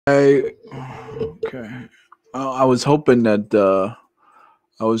I okay. I was hoping that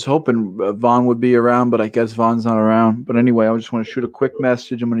Vaughn would be around, but I guess Vaughn's not around. But anyway, I just want to shoot a quick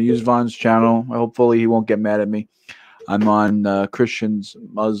message. I'm going to use Vaughn's channel. Hopefully, he won't get mad at me. I'm on Christians,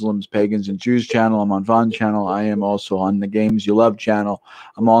 Muslims, pagans, and Jews channel. I'm on Vaughn's channel. I am also on the Games You Love channel.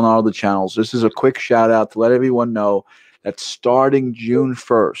 I'm on all the channels. This is a quick shout out to let everyone know that starting June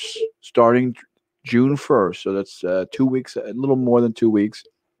 1st, so that's 2 weeks, a little more than 2 weeks,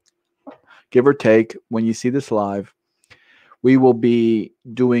 give or take, when you see this live, we will be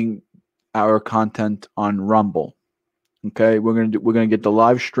doing our content on Rumble. Okay, we're gonna get the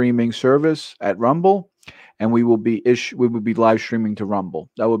live streaming service at Rumble, and we will be live streaming to Rumble.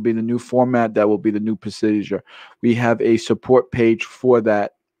 That will be the new format. That will be the new procedure. We have a support page for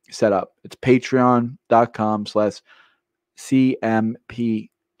that set up. It's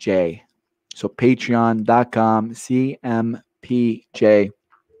patreon.com/CMPJ. So patreon.com/CMPJ.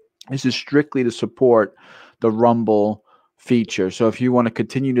 This is strictly to support the Rumble feature. So if you want to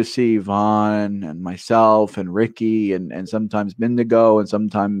continue to see Vaughn and myself and Ricky and sometimes Bindigo and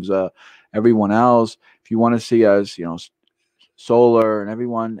sometimes everyone else, if you want to see us, Solar and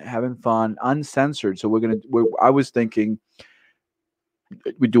everyone having fun, uncensored. So I was thinking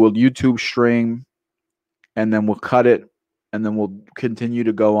we do a YouTube stream and then we'll cut it and then we'll continue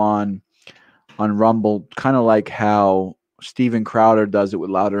to go on Rumble, kind of like how Steven Crowder does it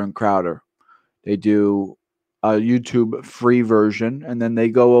with Louder and Crowder. They do a YouTube free version, and then they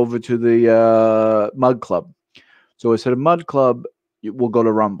go over to the Mud Club. So instead of Mud Club, we'll go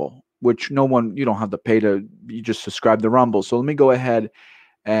to Rumble, which you don't have to pay to. You just subscribe to Rumble. So let me go ahead,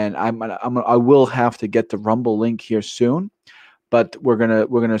 and I will have to get the Rumble link here soon. But we're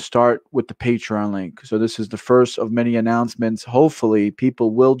gonna start with the Patreon link. So this is the first of many announcements. Hopefully,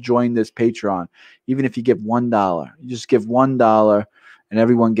 people will join this Patreon, even if you give $1. You just give $1, and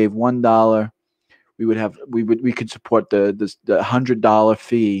everyone gave $1. We could support the $100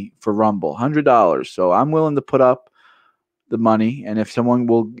 fee for Rumble, $100. So I'm willing to put up the money, and if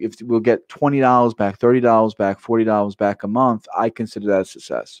we'll get $20 back, $30 back, $40 back a month, I consider that a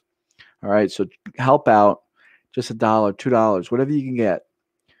success. All right, so help out. Just $1, $2, whatever you can get.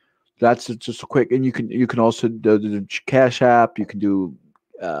 That's just a quick, and you can also do the Cash App. You can do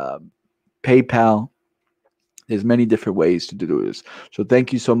PayPal. There's many different ways to do this. So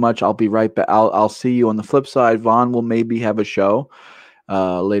thank you so much. I'll be right back. I'll see you on the flip side. Vaughn will maybe have a show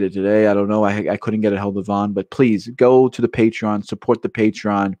later today. I don't know. I couldn't get a hold of Vaughn, but please go to the Patreon, support the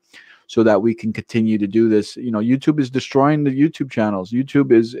Patreon, so that we can continue to do this. YouTube is destroying the YouTube channels.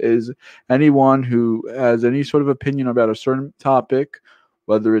 YouTube is anyone who has any sort of opinion about a certain topic,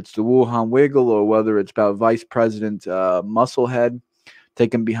 whether it's the Wuhan Wiggle or whether it's about Vice President Musclehead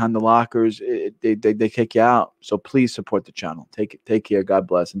taken behind the lockers, they kick you out. So please support the channel. Take care. God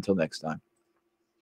bless. Until next time.